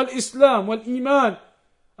 wal-Sunnah, wal-Islam, wal-Iman.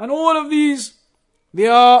 And all of these, they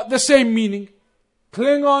are the same meaning.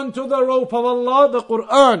 Cling on to the rope of Allah, the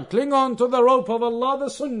Quran. Cling on to the rope of Allah, the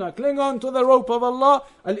Sunnah. Cling on to the rope of Allah,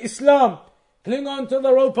 Al-Islam. Cling on to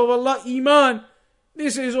the rope of Allah, Iman.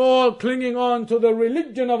 This is all clinging on to the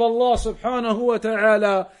religion of Allah subhanahu wa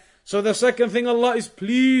ta'ala. So the second thing Allah is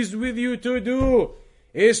pleased with you to do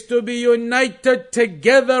is to be united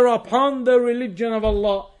together upon the religion of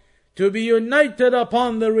Allah. To be united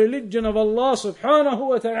upon the religion of Allah subhanahu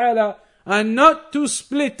wa ta'ala. And not to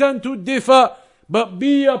split and to differ, but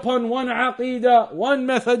be upon one aqidah, one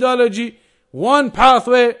methodology, one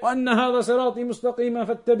pathway. وَأَنَّ هَذَا صِرَاطِي مُسْتَقِيمًا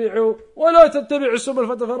فَاتَّبِعُوا وَلَا تَتَّبِعُوا السُّبُلَ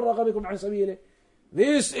فَتَفَرَّقَ بِكُمْ عَنْ سَبِيلِهِ.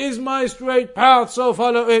 This is my straight path, so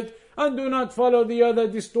follow it. And do not follow the other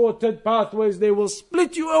distorted pathways. They will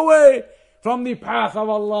split you away from the path of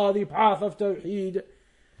Allah, the path of Tawheed.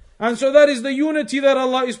 And so that is the unity that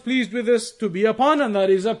Allah is pleased with us to be upon, and that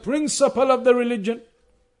is a principle of the religion.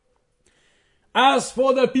 As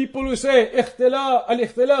for the people who say,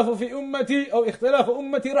 الاختلاف في أمتي أو اختلاف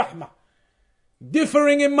أمتي رحمة.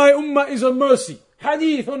 Differing in my ummah is a mercy.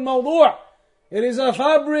 حديث موضوع. It is a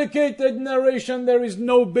fabricated narration. There is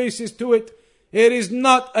no basis to it. It is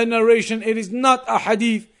not a narration. It is not a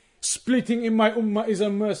hadith. Splitting in my ummah is a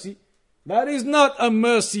mercy. That is not a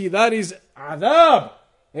mercy. That is adab.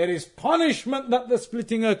 It is punishment that the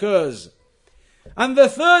splitting occurs. And the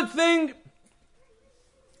third thing,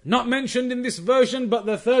 not mentioned in this version, but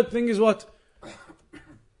the third thing is what?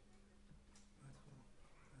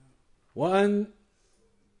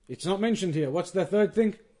 It's not mentioned here. What's the third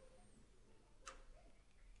thing?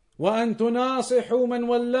 وَأَن تُنَاصِحُوا مَنْ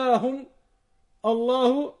وَلَّاهُمْ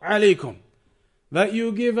اللَّهُ عَلَيْكُمْ. That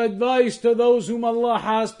you give advice to those whom Allah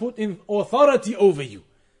has put in authority over you.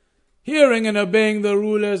 Hearing and obeying the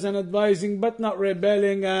rulers and advising, but not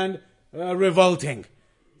rebelling and revolting.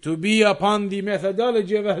 To be upon the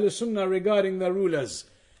methodology of Ahlul Sunnah regarding the rulers.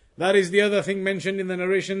 That is the other thing mentioned in the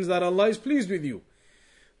narrations, that Allah is pleased with you.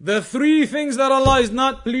 The three things that Allah is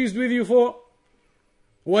not pleased with you for.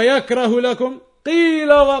 وَيَكْرَهُ لَكُمْ قِيلَ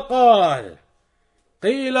وَقَالَ.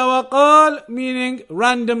 قِيلَ وَقَالَ meaning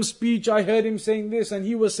random speech. I heard him saying this and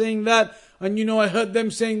he was saying that. and I heard them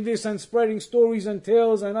saying this and spreading stories and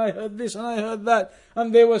tales, and I heard this and I heard that,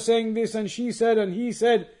 and they were saying this and she said and he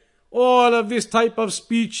said, all of this type of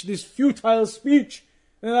speech, this futile speech,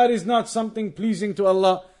 then that is not something pleasing to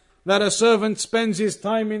Allah, that a servant spends his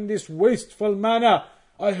time in this wasteful manner.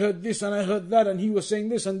 I heard this and I heard that, and he was saying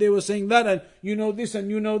this and they were saying that, and this and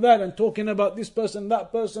that, and talking about this person,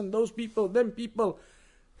 that person, those people, them people.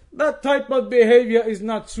 That type of behavior is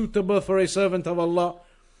not suitable for a servant of Allah.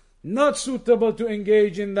 Not suitable to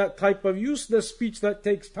engage in that type of useless speech that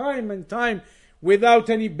takes time and time without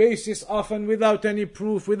any basis, often without any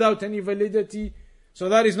proof, without any validity. So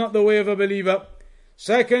that is not the way of a believer.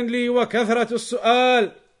 Secondly, وَكَثْرَةُ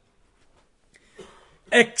السُّؤَالِ,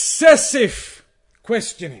 excessive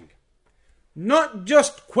questioning. Not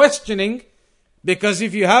just questioning, because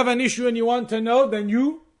if you have an issue and you want to know, then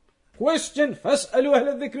you question. فَاسْأَلُوا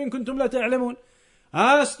أَهْلَ الذِّكْرِ إِن كُنتُمْ لَا تَعْلَمُونَ.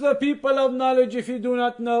 Ask the people of knowledge if you do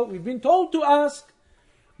not know. We've been told to ask.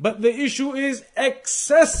 But the issue is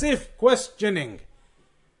excessive questioning.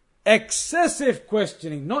 Excessive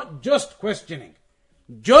questioning, not just questioning.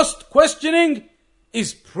 Just questioning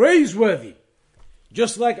is praiseworthy.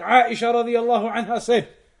 Just like Aisha radiallahu anha said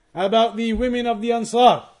about the women of the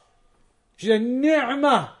Ansar. She said,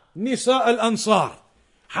 Ni'ma nisa al-Ansar.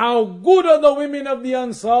 How good are the women of the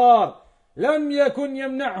Ansar. لم يكن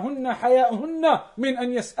يمنعهن حياؤهن من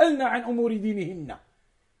أن يسألن عن أمور دينهن.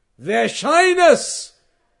 Their shyness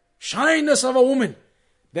of a woman,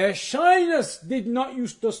 their shyness did not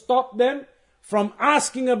used to stop them from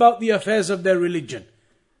asking about the affairs of their religion,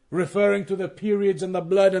 referring to the periods and the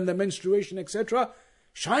blood and the menstruation, etc.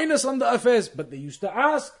 Shyness on the affairs, but they used to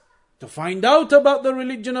ask to find out about the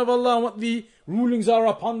religion of Allah, what the rulings are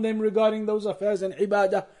upon them regarding those affairs and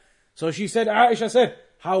ibadah. So she said, Aisha said,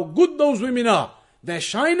 how good those women are. Their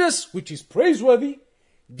shyness, which is praiseworthy,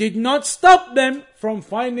 did not stop them from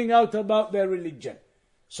finding out about their religion.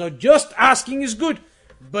 So just asking is good,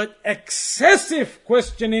 but excessive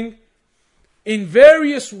questioning in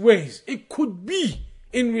various ways. It could be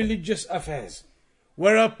in religious affairs,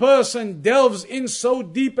 where a person delves in so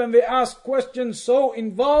deep and they ask questions so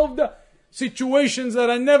involved, situations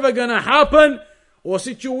that are never going to happen, or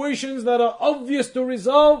situations that are obvious to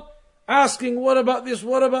resolve, asking, what about this,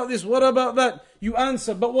 what about this, what about that? You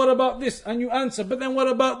answer, but what about this? And you answer, but then what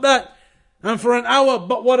about that? And for an hour,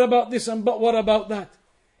 but what about this and but what about that?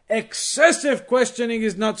 Excessive questioning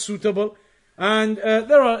is not suitable. And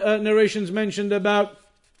there are narrations mentioned about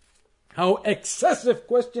how excessive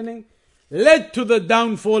questioning led to the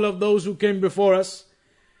downfall of those who came before us.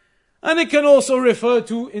 And it can also refer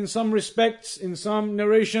to, in some respects, in some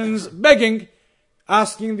narrations, begging,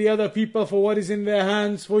 asking the other people for what is in their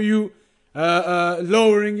hands for you,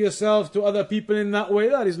 lowering yourself to other people in that way.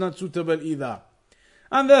 That is not suitable either.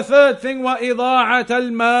 And the third thing, وَإِضَاعَةَ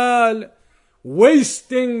الْمَالِ,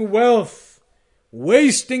 wasting wealth.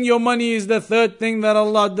 Wasting your money is the third thing that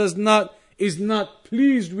Allah is not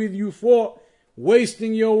pleased with you for.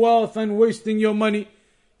 Wasting your wealth and wasting your money,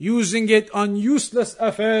 using it on useless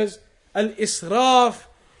affairs. Al-israf,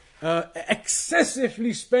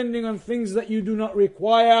 excessively spending on things that you do not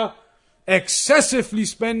require, excessively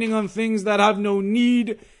spending on things that have no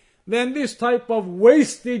need. Then this type of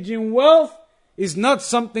wastage in wealth is not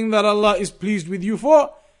something that Allah is pleased with you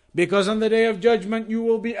for, because on the Day of Judgment you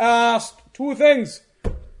will be asked two things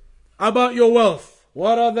about your wealth.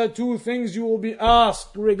 What are the two things you will be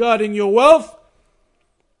asked regarding your wealth?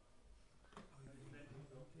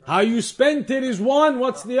 How you spent it is one.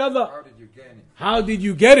 What's the other? How did you gain it? How did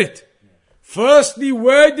you get it? Firstly,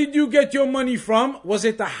 where did you get your money from? Was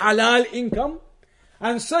it a halal income?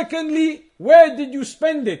 And secondly, where did you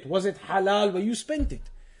spend it? Was it halal where you spent it?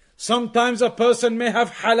 Sometimes a person may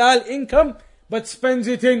have halal income but spends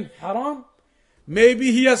it in haram.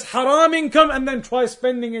 Maybe he has haram income and then tries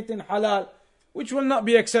spending it in halal, which will not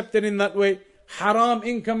be accepted in that way. Haram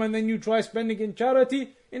income and then you try spending in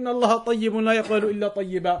charity. Inna Allah tayyibun la yaqbalu illa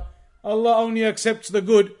tayyiba. Allah only accepts the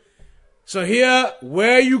good. So here,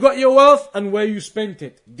 where you got your wealth and where you spent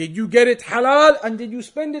it. Did you get it halal and did you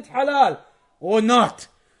spend it halal or not?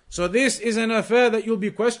 So this is an affair that you'll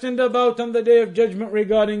be questioned about on the Day of Judgment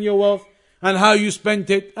regarding your wealth and how you spent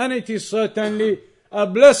it. And it is certainly a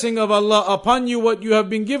blessing of Allah upon you what you have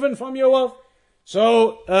been given from your wealth.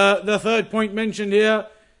 So the third point mentioned here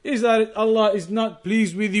is that Allah is not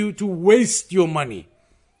pleased with you to waste your money.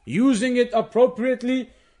 Using it appropriately,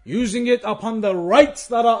 using it upon the rights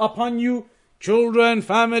that are upon you, children,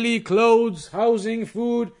 family, clothes, housing,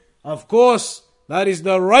 food. Of course, that is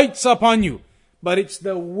the rights upon you. But it's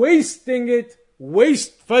the wasting it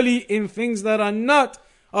wastefully in things that are not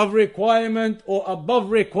of requirement or above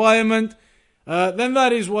requirement. then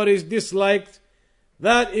that is what is disliked.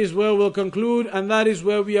 That is where we'll conclude, and that is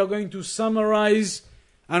where we are going to summarize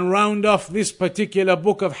and round off this particular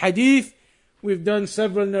book of hadith. We've done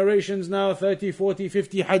several narrations now, 30, 40,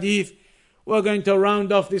 50 hadith. We're going to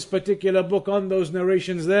round off this particular book on those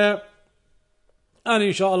narrations there. And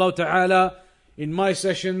inshallah ta'ala, in my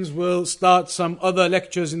sessions, we'll start some other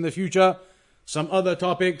lectures in the future, some other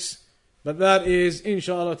topics. But that is,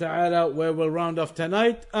 inshallah ta'ala, where we'll round off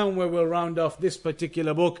tonight and where we'll round off this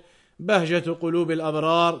particular book, Bahjatu Qulub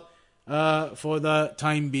al-Abrar, for the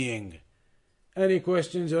time being. Any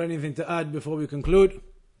questions or anything to add before we conclude?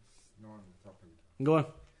 No on the topic. Go on.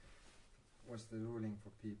 What's the ruling for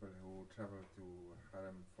people who travel to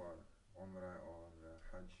Haram for Umrah or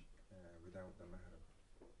Hajj without the mahram?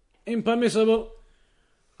 Impermissible.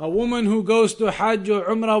 A woman who goes to Hajj or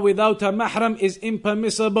Umrah without a mahram is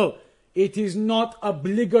impermissible. It is not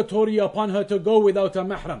obligatory upon her to go without a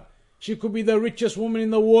mahram. She could be the richest woman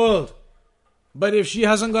in the world. But if she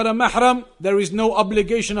hasn't got a mahram, there is no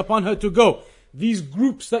obligation upon her to go. These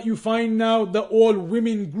groups that you find now, they're all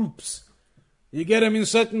women groups. You get them in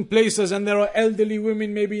certain places and there are elderly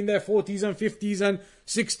women maybe in their 40s and 50s and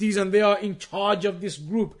 60s and they are in charge of this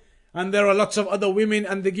group. And there are lots of other women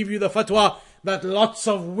and they give you the fatwa that lots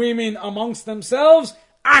of women amongst themselves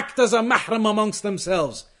act as a mahram amongst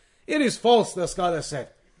themselves. It is false, the scholar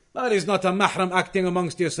said. That is not a mahram acting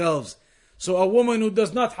amongst yourselves. So a woman who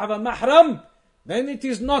does not have a mahram, then it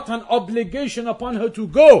is not an obligation upon her to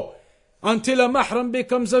go until a mahram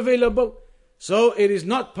becomes available. So it is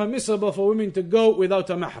not permissible for women to go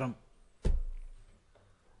without a mahram. You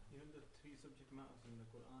know the three subject matters in the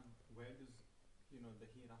Quran, where does the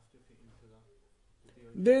hereafter fit into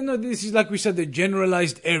that? This is like we said, the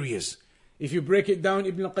generalized areas. If you break it down,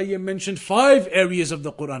 Ibn Qayyim mentioned 5 areas of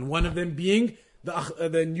the Quran. One of them being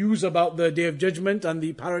the news about the Day of Judgment and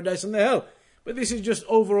the paradise and the hell. But this is just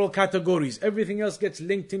overall categories. Everything else gets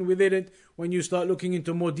linked in within it when you start looking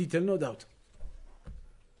into more detail, no doubt.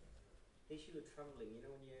 The issue of travelling,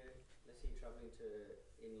 when you're, let's say you're travelling to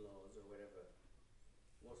in-laws or whatever,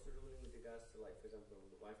 what's the ruling with regards to, like, for example,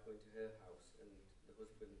 the wife going to her house and the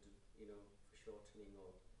husband, for shortening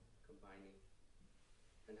or combining,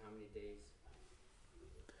 and how many days?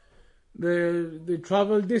 The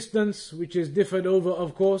travel distance, which is differed over,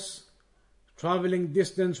 of course. Traveling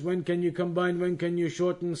distance, when can you combine, when can you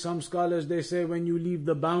shorten? Some scholars, they say when you leave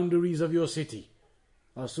the boundaries of your city.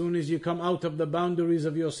 As soon as you come out of the boundaries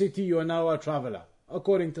of your city, you are now a traveler,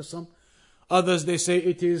 according to some. Others, they say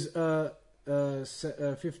it is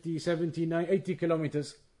 50, 79, 80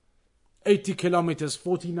 kilometers. 80 kilometers,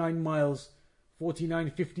 49 miles,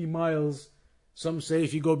 49, 50 miles. Some say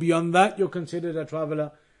if you go beyond that, you're considered a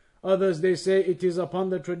traveler. Others, they say it is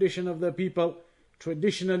upon the tradition of the people.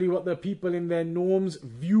 Traditionally, what the people in their norms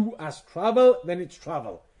view as travel, then it's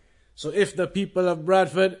travel. So if the people of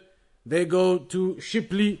Bradford, they go to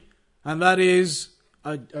Shipley, and that is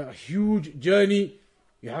a huge journey.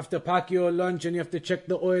 You have to pack your lunch and you have to check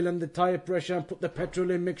the oil and the tire pressure and put the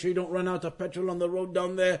petrol in, make sure you don't run out of petrol on the road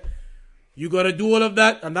down there. You got to do all of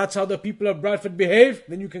that, and that's how the people of Bradford behave,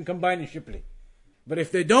 then you can combine in Shipley. But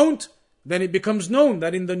if they don't, then it becomes known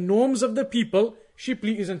that in the norms of the people,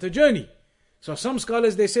 Shipley isn't a journey. So some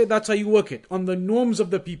scholars, they say that's how you work it, on the norms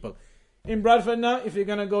of the people. In Bradford now, if you're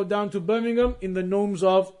going to go down to Birmingham, in the norms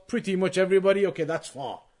of pretty much everybody, okay, that's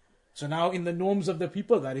far. So now in the norms of the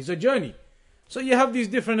people, that is a journey. So you have these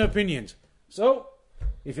different opinions. So,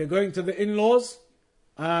 if you're going to the in-laws,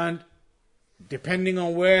 and depending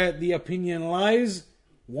on where the opinion lies,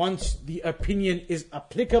 once the opinion is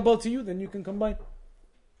applicable to you, then you can combine.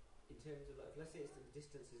 In terms of, like, let's say it's the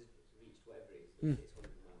distance is reached, whatever it is, it's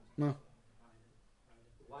 100 miles. No.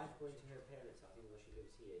 The wife going to her parents, I think, where she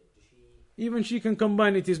lives here, does she... Even she can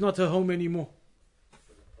combine, it is not her home anymore.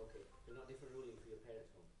 Okay, but not different ruling for your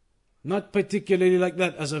parents' home? Not particularly like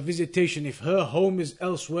that as a visitation, if her home is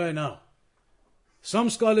elsewhere now. Some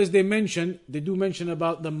scholars, they do mention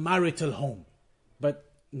about the marital home,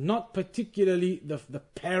 but not particularly the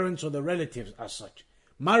parents or the relatives as such.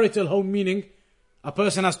 Marital home meaning a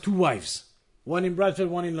person has 2 wives, one in Bradford,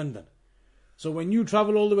 one in London. So when you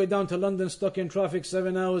travel all the way down to London, stuck in traffic,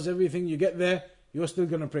 7 hours, everything, you get there, you're still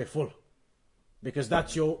going to pray full, because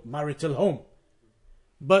that's your marital home.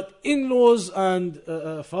 But in-laws and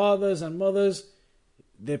fathers and mothers,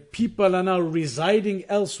 the people are now residing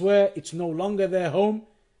elsewhere, it's no longer their home,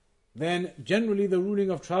 then generally the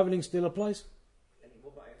ruling of traveling still applies.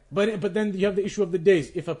 But then you have the issue of the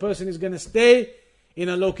days. If a person is going to stay in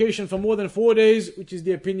a location for more than 4 days, which is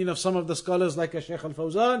the opinion of some of the scholars like Shaykh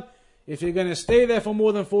Al-Fawzan, if you're going to stay there for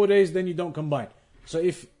more than 4 days, then you don't combine. So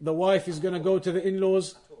if the wife is going to go to the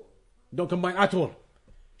in-laws, Don't combine at all.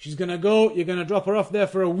 She's going to go, you're going to drop her off there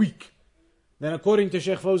for a week. Then according to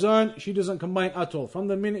Sheikh Fawzan, she doesn't combine at all. From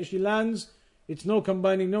the minute she lands, it's no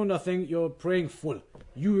combining, no nothing, you're praying full.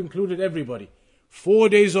 You included everybody. 4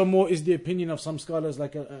 days or more is the opinion of some scholars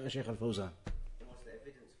like Sheikh Al-Fawzan. What's the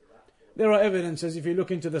evidence for that? There are evidences, if you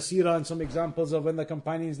look into the seerah and some examples of when the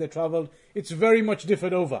companions they travelled, it's very much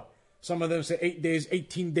differed over. Some of them say 8 days,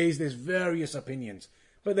 18 days, there's various opinions.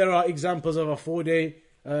 But there are examples of a 4-day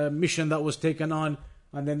mission that was taken on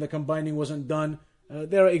and then the combining wasn't done.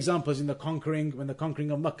 There are examples in the conquering, when the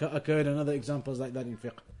conquering of Makkah occurred, and other examples like that in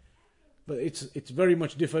fiqh. But it's very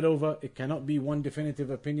much differed over. It cannot be one definitive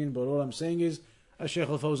opinion, but all I'm saying is, Shaykh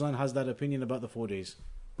Al-Fawzan has that opinion about the 4 days.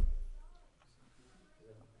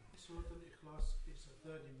 Surah Al-Ikhlas is a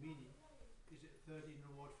third in meaning. Is it a third in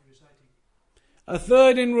reward for reciting? A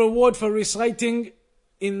third in reward for reciting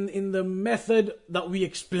in the method that we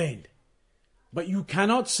explained. But you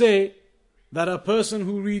cannot say that a person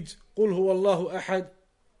who reads قُلْ هُوَ اللَّهُ أَحَدٌ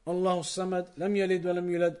اللَّهُ الصَّمَدُ لَمْ يَلِدْ وَلَمْ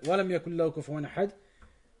يُولَدْ وَلَمْ يَكُنْ لَهُ كُفُوًا أَحَدٌ,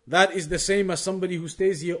 that is the same as somebody who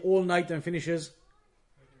stays here all night and finishes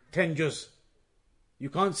 10 juz. You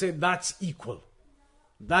can't say that's equal.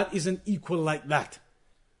 That isn't equal like that.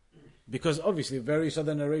 Because obviously various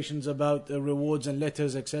other narrations about rewards and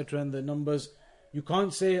letters, etc., and the numbers, you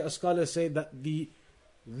can't say, a scholar say that the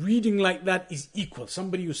reading like that is equal.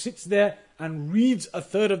 Somebody who sits there and reads a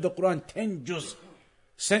third of the Quran, 10 juz,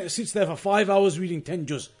 sits there for 5 hours reading 10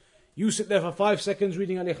 juz. You sit there for 5 seconds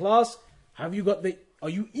reading Al-Ikhlas. Are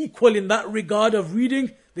you equal in that regard of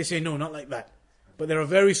reading? They say no, not like that. But there are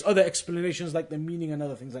various other explanations like the meaning and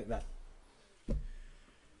other things like that.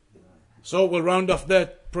 So we'll round off there.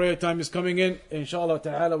 Prayer time is coming in. Inshallah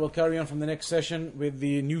ta'ala we'll carry on from the next session with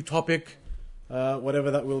the new topic.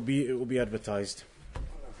 Whatever that will be, it will be advertised.